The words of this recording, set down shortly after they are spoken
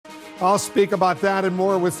I'll speak about that and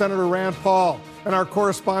more with Senator Rand Paul. And our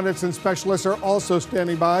correspondents and specialists are also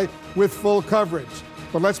standing by with full coverage.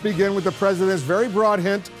 But let's begin with the president's very broad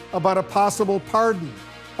hint about a possible pardon.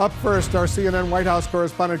 Up first, our CNN White House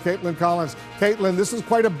correspondent, Caitlin Collins. Caitlin, this is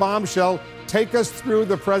quite a bombshell. Take us through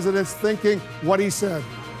the president's thinking, what he said.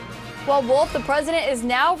 Well, Wolf, the president is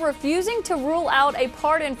now refusing to rule out a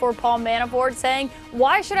pardon for Paul Manafort, saying,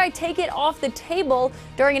 "Why should I take it off the table?"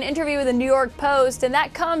 during an interview with the New York Post. And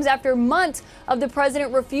that comes after months of the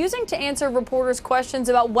president refusing to answer reporters' questions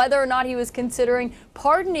about whether or not he was considering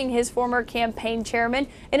pardoning his former campaign chairman.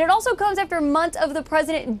 And it also comes after months of the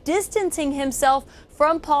president distancing himself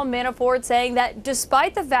from Paul Manafort, saying that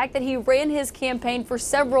despite the fact that he ran his campaign for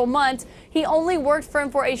several months, he only worked for him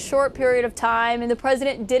for a short period of time, and the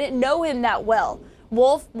president didn't know him that well.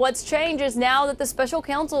 Wolf, what's changed is now that the special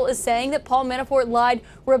counsel is saying that Paul Manafort lied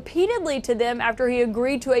repeatedly to them after he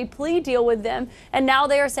agreed to a plea deal with them, and now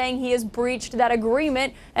they are saying he has breached that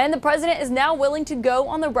agreement, and the president is now willing to go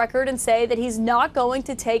on the record and say that he's not going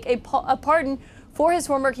to take a pardon for his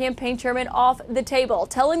former campaign chairman off the table,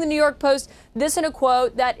 telling the New York Post this in a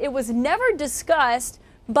quote, that it was never discussed,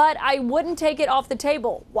 but I wouldn't take it off the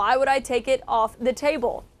table. Why would I take it off the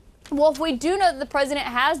table? Well, we do know that the president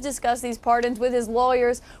has discussed these pardons with his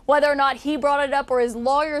lawyers. Whether or not he brought it up or his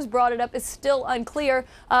lawyers brought it up is still unclear,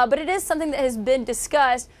 but it is something that has been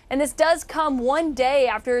discussed. And this does come one day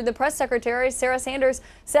after the press secretary, Sarah Sanders,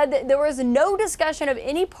 said that there was no discussion of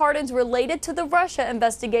any pardons related to the Russia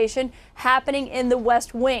investigation happening in the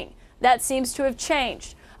West Wing. That seems to have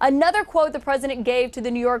changed. Another quote the president gave to the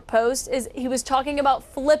New York Post is he was talking about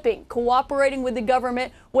flipping, cooperating with the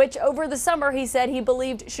government, which over the summer he said he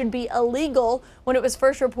believed should be illegal when it was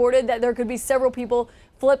first reported that there could be several people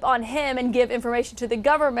flip on him and give information to the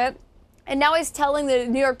government. And now he's telling the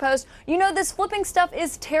New York Post, you know, this flipping stuff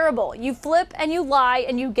is terrible. You flip and you lie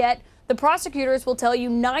and you get, the prosecutors will tell you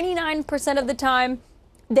 99% of the time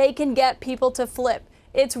they can get people to flip.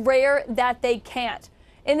 It's rare that they can't.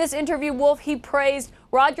 In this interview, Wolf, he praised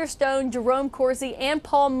Roger Stone, Jerome Corsi, and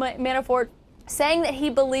Paul Manafort, saying that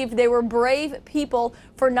he believed they were brave people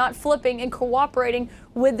for not flipping and cooperating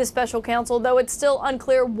with the special counsel, though it's still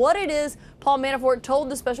unclear what it is Paul Manafort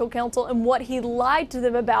told the special counsel and what he lied to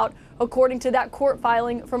them about, according to that court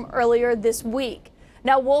filing from earlier this week.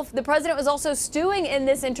 Now, Wolf, the president was also stewing in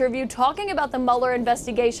this interview, talking about the Mueller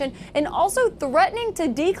investigation and also threatening to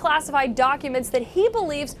declassify documents that he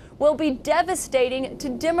believes will be devastating to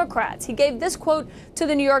Democrats. He gave this quote to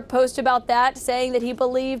the New York Post about that, saying that he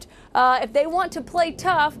believed if they want to play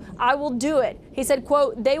tough, I will do it. He said,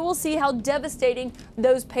 quote, they will see how devastating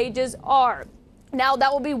those pages are. Now,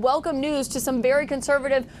 that will be welcome news to some very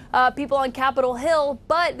conservative people on Capitol Hill,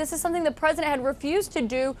 but this is something the president had refused to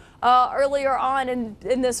do earlier on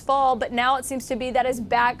in this fall, but now it seems to be that is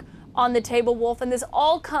back on the table, Wolf, and this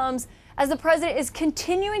all comes as the president is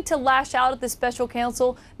continuing to lash out at the special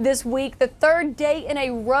counsel this week, the third day in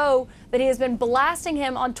a row that he has been blasting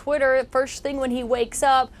him on Twitter first thing when he wakes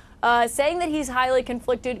up, saying that he's highly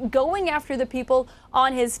conflicted, going after the people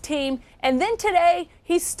on his team. And then today,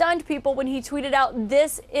 he stunned people when he tweeted out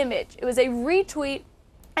this image. It was a retweet,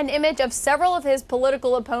 an image of several of his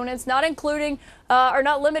political opponents, not including, or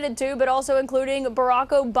not limited to, but also including Barack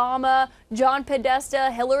Obama, John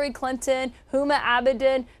Podesta, Hillary Clinton, Huma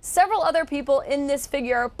Abedin, several other people in this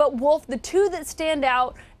figure. But Wolf, the two that stand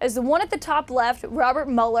out is the one at the top left, Robert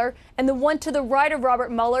Mueller, and the one to the right of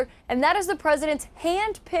Robert Mueller, and that is the president's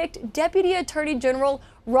hand-picked Deputy Attorney General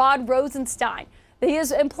Rod Rosenstein. He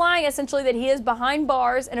is implying essentially that he is behind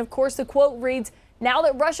bars, and of course the quote reads, now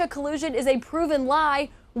that Russia collusion is a proven lie,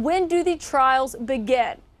 when do the trials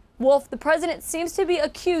begin? Wolf, the president seems to be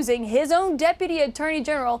accusing his own Deputy Attorney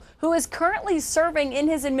General, who is currently serving in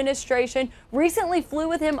his administration, recently flew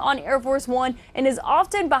with him on Air Force One, and is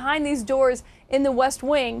often behind these doors in the West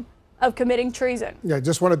Wing, of committing treason. Yeah,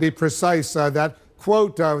 just want to be precise. That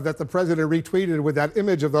quote that the president retweeted with that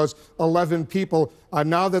image of those 11 people,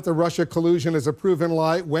 now that the Russia collusion is a proven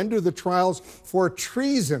lie, when do the trials for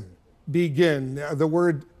treason begin? The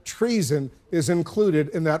word treason is included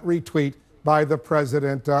in that retweet by the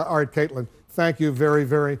president. All right, Caitlin, thank you very,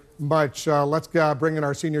 very much. Let's bring in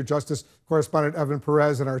our senior justice correspondent, Evan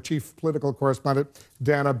Perez, and our chief political correspondent,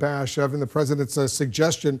 Dana Bash. Evan, the president's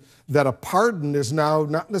suggestion that a pardon is now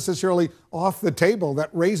not necessarily off the table, that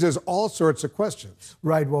raises all sorts of questions.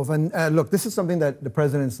 Right, Wolf. And look, this is something that the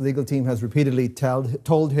president's legal team has repeatedly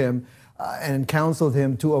told him and counseled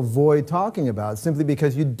him to avoid talking about, simply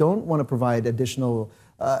because you don't want to provide additional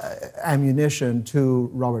ammunition to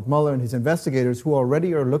Robert Mueller and his investigators, who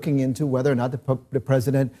already are looking into whether or not the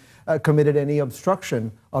president committed any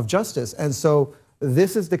obstruction of justice. And so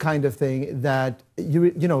this is the kind of thing that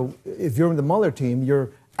you know, if you're in the Mueller team,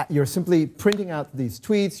 you're simply printing out these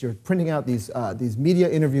tweets, you're printing out these media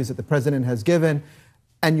interviews that the president has given,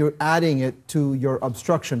 and you're adding it to your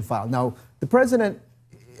obstruction file. Now, the president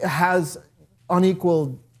has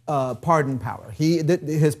unequal pardon power.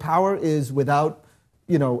 His power is without,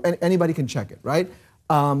 you know, anybody can check it, right?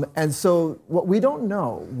 And so what we don't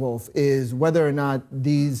know, Wolf, is whether or not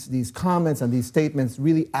these comments and these statements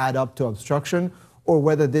really add up to obstruction, or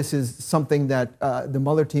whether this is something that the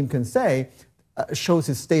Mueller team can say shows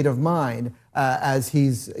his state of mind as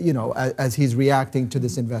he's reacting to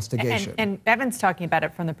this investigation. And Evan's talking about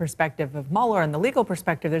it from the perspective of Mueller and the legal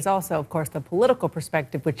perspective. There's also, of course, the political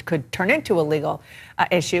perspective, which could turn into a legal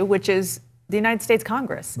issue, which is the United States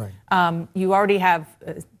Congress. Right. You already have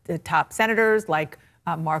the top senators like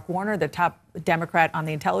Mark Warner, the top Democrat on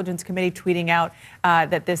the Intelligence Committee, tweeting out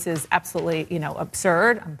that this is absolutely, you know,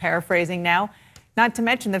 absurd. I'm paraphrasing now. Not to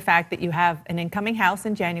mention the fact that you have an incoming House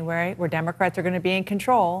in January where Democrats are going to be in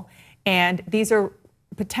control, and these are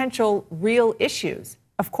potential real issues.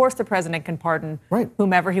 Of course, the president can pardon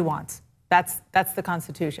whomever he wants. That's the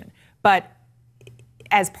Constitution. But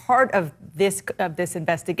as part of this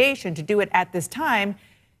investigation, to do it at this time,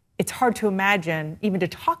 it's hard to imagine, even to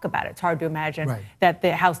talk about it, it's hard to imagine that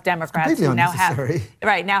the House Democrats who now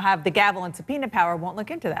have the gavel and subpoena power won't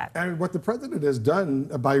look into that. And what the president has done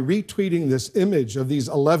by retweeting this image of these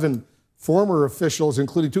 11 former officials,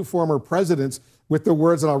 including 2 former presidents, with the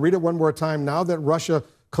words, and I'll read it one more time, "Now that Russia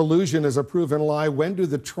collusion is a proven lie, when do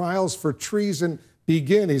the trials for treason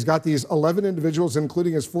begin?" He's got these 11 individuals,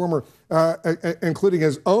 including his including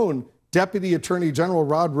his own Deputy Attorney General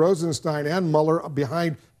Rod Rosenstein and Mueller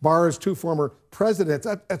behind bars, 2 former presidents.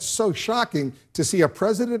 That's so shocking to see a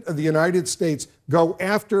president of the United States go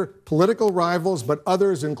after political rivals, but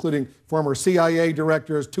others, including former CIA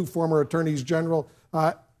directors, 2 former attorneys general,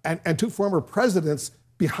 and 2 former presidents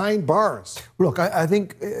behind bars. Look, I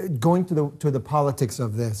think going to the politics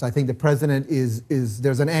of this, I think the president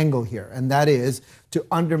there's an angle here, and that is to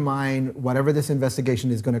undermine whatever this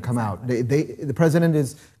investigation is going to come out. The president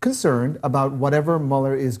is concerned about whatever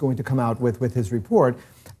Mueller is going to come out with his report,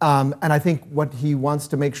 and I think what he wants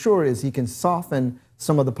to make sure is he can soften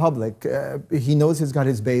some of the public. He knows he's got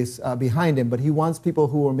his base behind him, but he wants people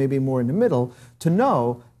who are maybe more in the middle to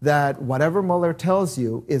know that whatever Mueller tells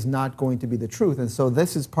you is not going to be the truth. And so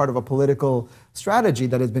this is part of a political strategy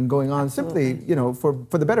that has been going on simply, you know, for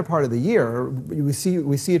the better part of the year. We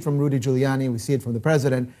see it from Rudy Giuliani, we see it from the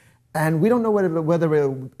president, and we don't know whether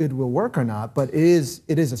it will work or not, but it is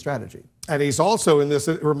a strategy. And he's also, in this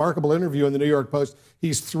remarkable interview in the New York Post,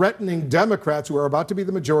 he's threatening Democrats who are about to be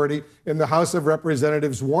the majority in the House of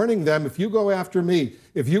Representatives, warning them, if you go after me,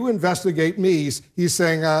 if you investigate me, he's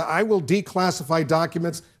saying, I will declassify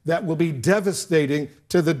documents that will be devastating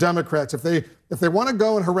to the Democrats. If they want to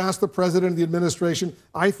go and harass the president and the administration,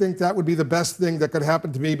 I think that would be the best thing that could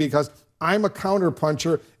happen to me, because I'm a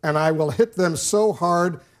counterpuncher and I will hit them so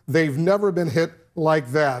hard they've never been hit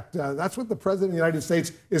like that. That's what the president of the United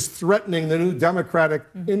States is threatening the new Democratic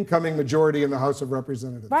incoming majority in the House of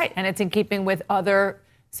Representatives. Right, and it's in keeping with other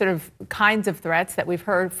sort of kinds of threats that we've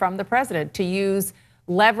heard from the president, to use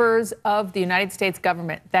levers of the United States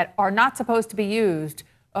government that are not supposed to be used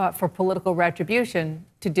for political retribution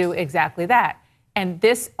to do exactly that. And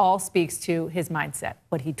this all speaks to his mindset.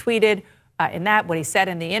 What he tweeted what he said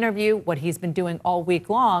in the interview, what he's been doing all week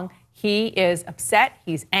long. He is upset,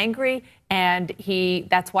 he's angry, and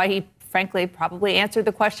that's why he, frankly, probably answered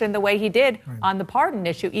the question the way he did on the pardon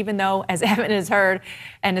issue, even though, as Evan has heard,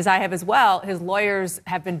 and as I have as well, his lawyers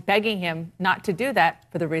have been begging him not to do that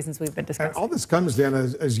for the reasons we've been discussing. And all this comes, Dan,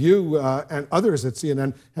 as you and others at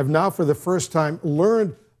CNN have now for the first time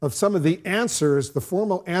learned of some of the answers, the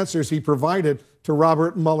formal answers he provided to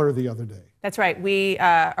Robert Mueller the other day. That's right. We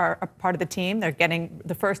are a part of the team. They're getting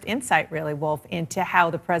the first insight, really, Wolf, into how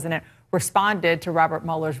the president responded to Robert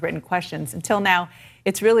Mueller's written questions. Until now,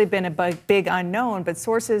 it's really been a big unknown, but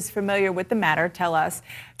sources familiar with the matter tell us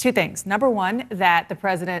 2 things. Number one, that the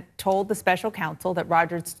president told the special counsel that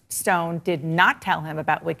Roger Stone did not tell him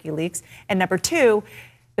about WikiLeaks. And number 2,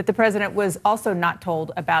 that the president was also not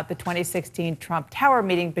told about the 2016 Trump Tower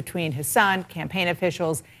meeting between his son, campaign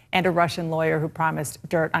officials, and a Russian lawyer who promised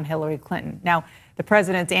dirt on Hillary Clinton. Now, the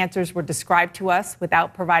president's answers were described to us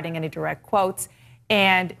without providing any direct quotes,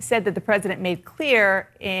 and said that the president made clear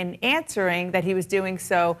in answering that he was doing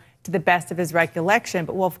so to the best of his recollection.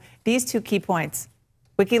 But, Wolf, these 2 key points,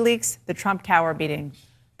 WikiLeaks, the Trump Tower meeting,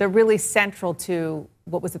 they're really central to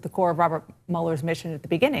what was at the core of Robert Mueller's mission at the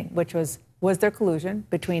beginning, which was there collusion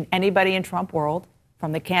between anybody in Trump world,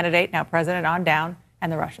 from the candidate, now president, on down,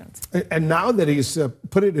 and the Russians. And now that he's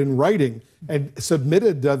put it in writing and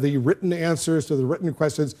submitted the written answers to the written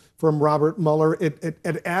questions from Robert Mueller,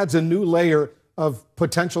 it adds a new layer of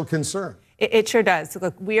potential concern. It sure does.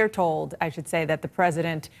 Look, we are told, I should say, that the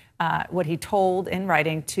president, what he told in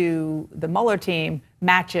writing to the Mueller team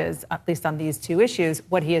matches, at least on these two issues,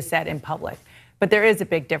 what he has said in public. But there is a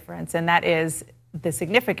big difference, and that is the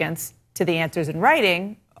significance to the answers in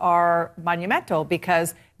writing are monumental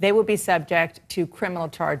because they will be subject to criminal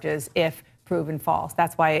charges if proven false.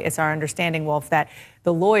 That's why it's our understanding, Wolf, that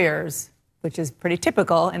the lawyers, which is pretty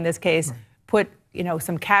typical in this case, put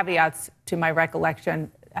some caveats to my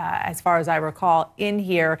recollection, as far as I recall, in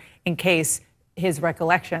here in case his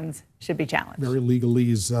recollections should be challenged. Very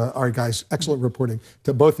legalese. All right, guys, excellent reporting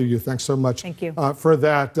to both of you. Thanks so much. Thank you. For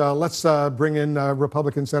that. Let's bring in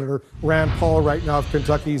Republican Senator Rand Paul right now of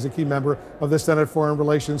Kentucky. He's a key member of the Senate Foreign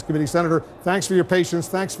Relations Committee. Senator, thanks for your patience.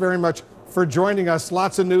 Thanks very much for joining us.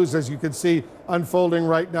 Lots of news, as you can see, unfolding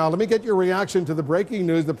right now. Let me get your reaction to the breaking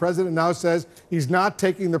news. The president now says he's not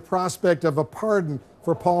taking the prospect of a pardon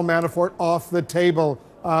for Paul Manafort off the table.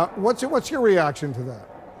 What's your reaction to that?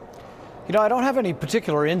 I don't have any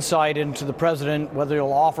particular insight into the president, whether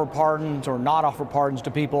he'll offer pardons or not offer pardons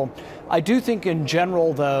to people. I do think in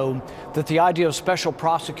general, though, that the idea of special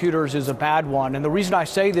prosecutors is a bad one. And the reason I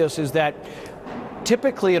say this is that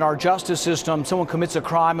typically in our justice system, someone commits a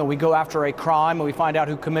crime and we go after a crime and we find out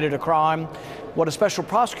who committed a crime. What a special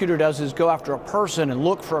prosecutor does is go after a person and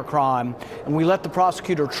look for a crime, and we let the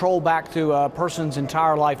prosecutor troll back through a person's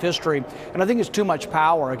entire life history. And I think it's too much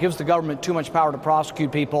power. It gives the government too much power to prosecute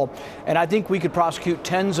people. And I think we could prosecute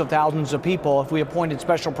tens of thousands of people if we appointed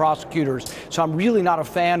special prosecutors. So I'm really not a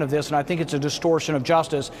fan of this, and I think it's a distortion of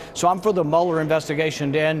justice. So I'm for the Mueller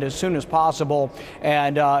investigation to end as soon as possible.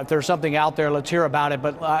 And if there's something out there, let's hear about it.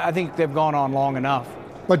 But I think they've gone on long enough.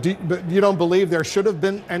 But you don't believe there should have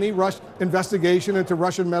been any investigation into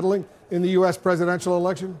Russian meddling in the U.S. presidential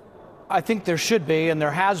election? I think there should be, and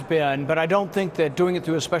there has been, but I don't think that doing it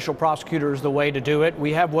through a special prosecutor is the way to do it.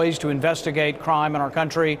 We have ways to investigate crime in our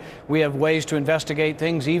country. We have ways to investigate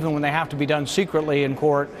things even when they have to be done secretly in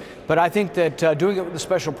court. But I think that doing it with a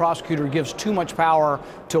special prosecutor gives too much power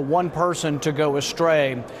to one person to go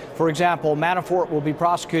astray. For example, Manafort will be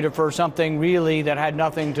prosecuted for something really that had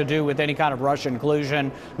nothing to do with any kind of Russian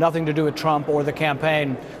collusion, nothing to do with Trump or the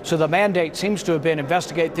campaign. So the mandate seems to have been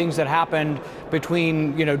investigate things that happened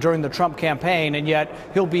between, during the Trump campaign, and yet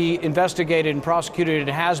he'll be investigated and prosecuted, and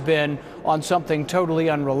has been, on something totally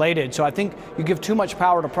unrelated. So I think you give too much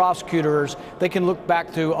power to prosecutors. They can look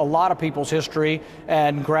back through a lot of people's history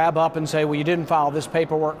and grab up and say, well, you didn't file this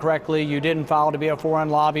paperwork correctly, you didn't file to be a foreign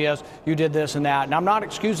lobbyist, you did this and that. And I'm not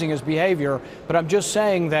excusing his behavior, but I'm just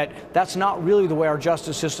saying that that's not really the way our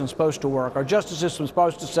justice system is supposed to work. Our justice system is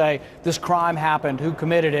supposed to say this crime happened, who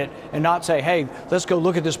committed it, and not say, hey, let's go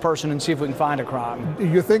look at this person and see if we can find a crime. Do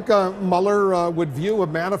you think Mueller would view a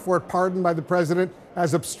Manafort pardon by the president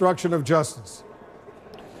as obstruction of justice?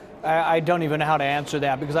 I don't even know how to answer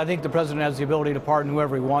that, because I think the president has the ability to pardon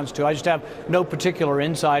whoever he wants to. I just have no particular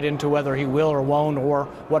insight into whether he will or won't, or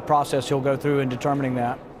what process he'll go through in determining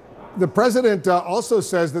that. The president also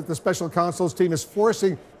says that the special counsel's team is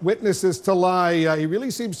forcing witnesses to lie. He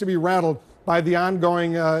really seems to be rattled by the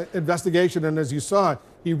ongoing investigation. And as you saw,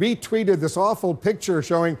 he retweeted this awful picture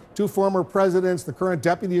showing two former presidents, the current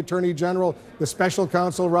deputy attorney general, the special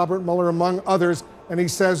counsel, Robert Mueller, among others. And he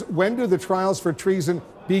says, when do the trials for treason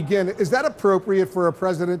begin? Is that appropriate for a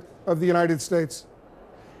president of the United States?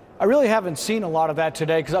 I really haven't seen a lot of that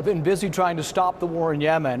today because I've been busy trying to stop the war in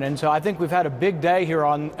Yemen. And so I think we've had a big day here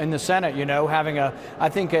in the Senate, having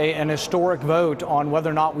an historic vote on whether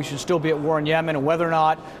or not we should still be at war in Yemen, and whether or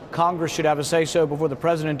not Congress should have a say-so before the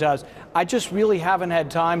president does. I just really haven't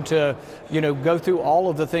had time to, go through all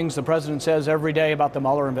of the things the president says every day about the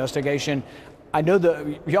Mueller investigation. I know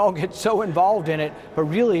that y'all get so involved in it, but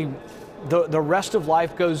really the rest of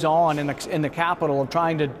life goes on in the capital of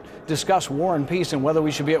trying to discuss war and peace, and whether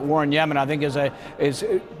we should be at war in Yemen, I think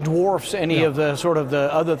dwarfs any of the sort of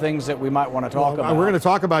the other things that we might want to talk about. We're going to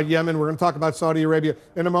talk about Yemen. We're going to talk about Saudi Arabia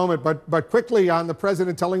in a moment. But quickly on the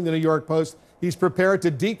president telling the New York Post he's prepared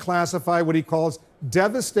to declassify what he calls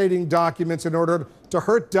devastating documents in order to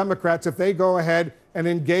hurt Democrats if they go ahead and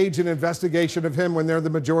engage in investigation of him when they're the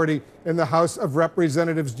majority in the House of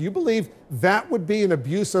Representatives. Do you believe that would be an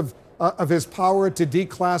abuse of his power to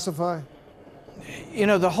declassify?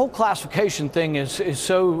 The whole classification thing is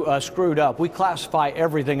so screwed up. We classify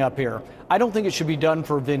everything up here. I don't think it should be done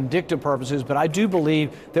for vindictive purposes, but I do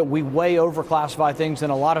believe that we way overclassify things,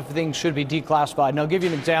 and a lot of things should be declassified. And I'll give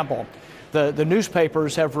you an example. the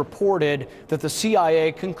newspapers have reported that the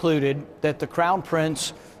CIA concluded that the Crown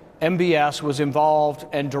Prince MBS was involved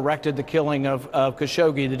and directed the killing of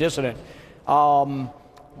Khashoggi, the dissident.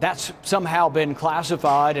 That's somehow been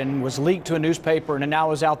classified and was leaked to a newspaper and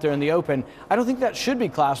now is out there in the open. I don't think that should be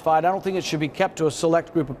classified. I don't think it should be kept to a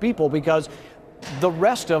select group of people, because the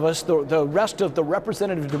rest of us, the rest of the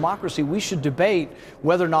representative democracy, we should debate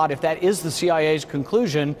whether or not, if that is the CIA's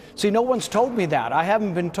conclusion. See, no one's told me that. I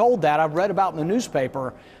haven't been told that. I've read about it in the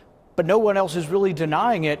newspaper, but no one else is really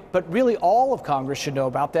denying it. But really, all of Congress should know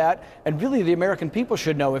about that, and really the American people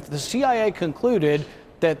should know. If the CIA concluded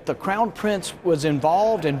that the Crown Prince was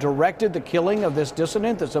involved and directed the killing of this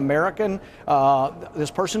dissident, this American,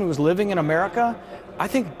 this person who was living in America, I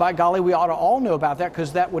think, by golly, we ought to all know about that,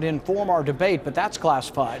 because that would inform our debate, but that's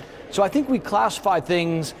classified. So I think we classify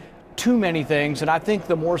things, too many things, and I think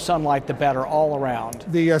the more sunlight, the better, all around.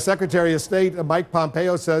 The Secretary of State, Mike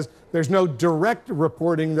Pompeo, says there's no direct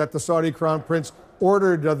reporting that the Saudi Crown Prince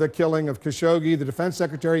ordered the killing of Khashoggi. The Defense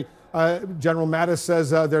Secretary, General Mattis,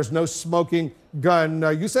 says there's no smoking gun.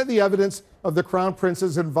 You said the evidence of the Crown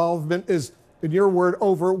Prince's involvement is, in your word,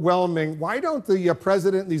 overwhelming. Why don't the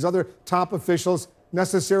president and these other top officials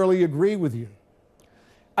necessarily agree with you?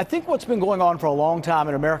 I think what's been going on for a long time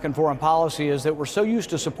in American foreign policy is that we're so used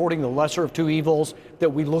to supporting the lesser of two evils that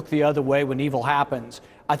we look the other way when evil happens.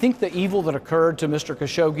 I think the evil that occurred to Mr.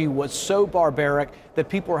 Khashoggi was so barbaric that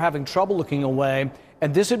people are having trouble looking away.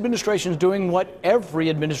 And this administration is doing what every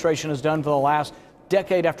administration has done for the last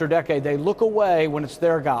decade after decade. They look away when it's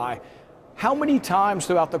their guy. How many times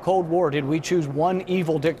throughout the Cold War did we choose one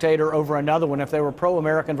evil dictator over another one if they were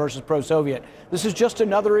pro-American versus pro-Soviet? This is just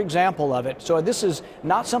another example of it. So this is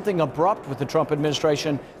not something abrupt with the Trump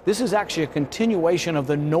administration. This is actually a continuation of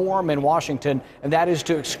the norm in Washington, and that is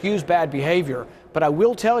to excuse bad behavior. But I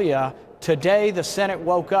will tell you, today the Senate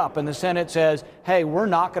woke up and the Senate says, hey, we're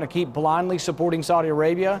not going to keep blindly supporting Saudi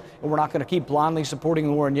Arabia, and we're not going to keep blindly supporting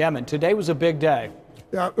the war in Yemen. Today was a big day.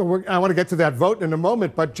 I want to get to that vote in a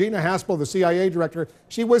moment, but Gina Haspel, the CIA director,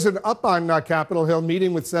 she wasn't up on Capitol Hill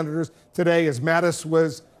meeting with senators today as Mattis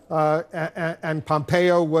was and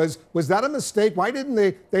Pompeo was. Was that a mistake? Why didn't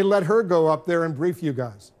they let her go up there and brief you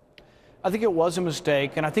guys? I think it was a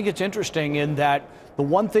mistake, and I think it's interesting in that the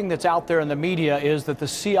one thing that's out there in the media is that the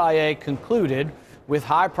CIA concluded with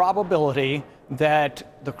high probability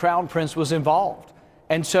that the Crown Prince was involved.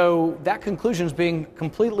 And so that conclusion is being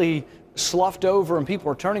completely sloughed over, and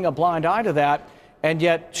people are turning a blind eye to that. And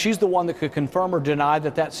yet she's the one that could confirm or deny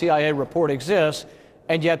that that CIA report exists.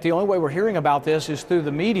 And yet the only way we're hearing about this is through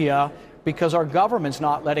the media, because our government's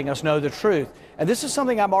not letting us know the truth. And this is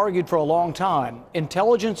something I've argued for a long time.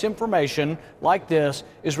 Intelligence information like this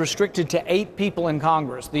is restricted to 8 people in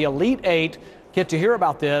Congress. The elite 8 get to hear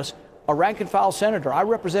about this. A rank and file senator, I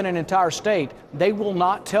represent an entire state. They will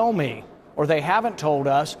not tell me, or they haven't told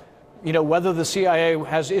us, whether the CIA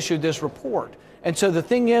has issued this report. And so the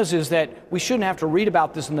thing is that we shouldn't have to read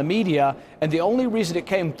about this in the media. And the only reason it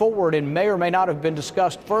came forward and may or may not have been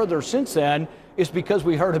discussed further since then is because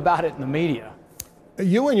we heard about it in the media.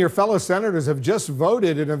 You and your fellow senators have just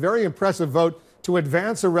voted in a very impressive vote to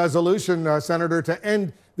advance a resolution, Senator, to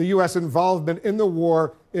end the U.S. involvement in the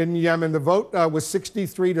war in Yemen. The vote was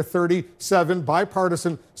 63 to 37,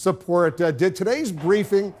 bipartisan support. Did today's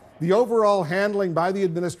briefing, the overall handling by the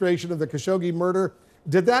administration of the Khashoggi murder,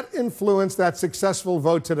 did that influence that successful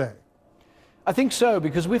vote today? I think so,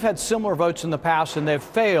 because we've had similar votes in the past and they've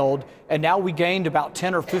failed, and now we gained about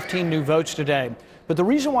 10 or 15 new votes today. But the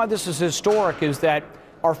reason why this is historic is that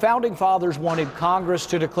our founding fathers wanted Congress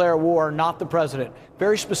to declare war, not the president.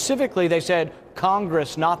 Very specifically, they said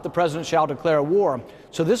Congress, not the president, shall declare war.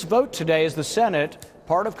 So this vote today is the Senate,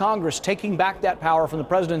 part of Congress, taking back that power from the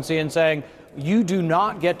presidency and saying, you do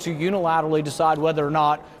not get to unilaterally decide whether or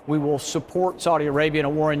not we will support Saudi Arabia in a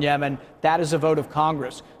war in Yemen. That is a vote of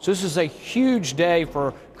Congress. So this is a huge day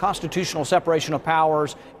for constitutional separation of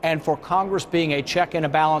powers and for Congress being a check and a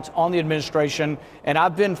balance on the administration. And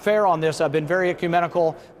I've been fair on this. I've been very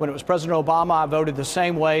ecumenical. When it was President Obama, I voted the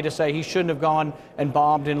same way to say he shouldn't have gone and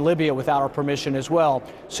bombed in Libya without our permission as well.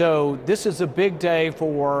 So this is a big day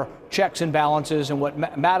for checks and balances, and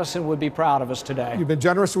what Madison would be proud of us today. You've been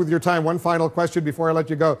generous with your time. One final question before I let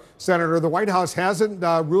you go. Senator, the White House hasn't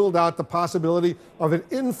ruled out the possibility of an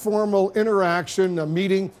informal interaction, a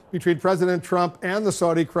meeting between President Trump and the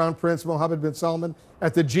Saudi Crown Prince Mohammed bin Salman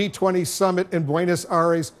at the G20 summit in Buenos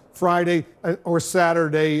Aires Friday or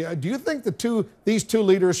Saturday. Do you think these two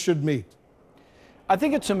leaders should meet? I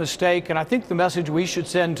think it's a mistake, and I think the message we should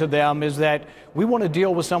send to them is that we want to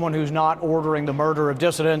deal with someone who's not ordering the murder of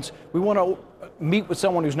dissidents. We want to meet with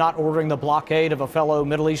someone who's not ordering the blockade of a fellow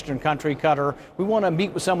Middle Eastern country, Qatar. We want to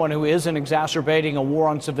meet with someone who isn't exacerbating a war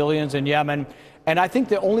on civilians in Yemen. And I think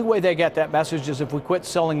the only way they get that message is if we quit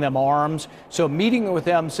selling them arms. So meeting with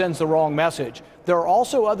them sends the wrong message. There are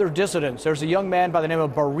also other dissidents. There's a young man by the name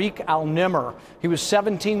of Barik al-Nimr. He was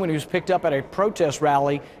 17 when he was picked up at a protest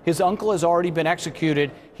rally. His uncle has already been executed.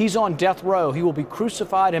 He's on death row. He will be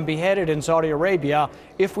crucified and beheaded in Saudi Arabia.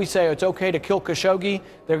 If we say it's okay to kill Khashoggi,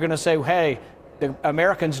 they're going to say, hey, the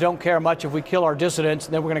Americans don't care much if we kill our dissidents,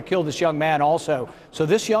 and then we're going to kill this young man also. So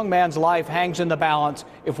this young man's life hangs in the balance.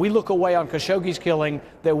 If we look away on Khashoggi's killing,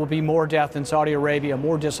 there will be more death in Saudi Arabia.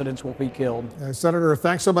 More dissidents will be killed. Senator,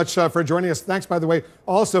 thanks so much for joining us. Thanks, by the way,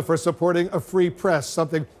 also for supporting a free press,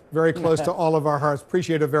 something very close to all of our hearts.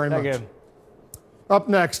 Appreciate it very much. Thank you. Up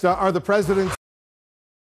next, are the president's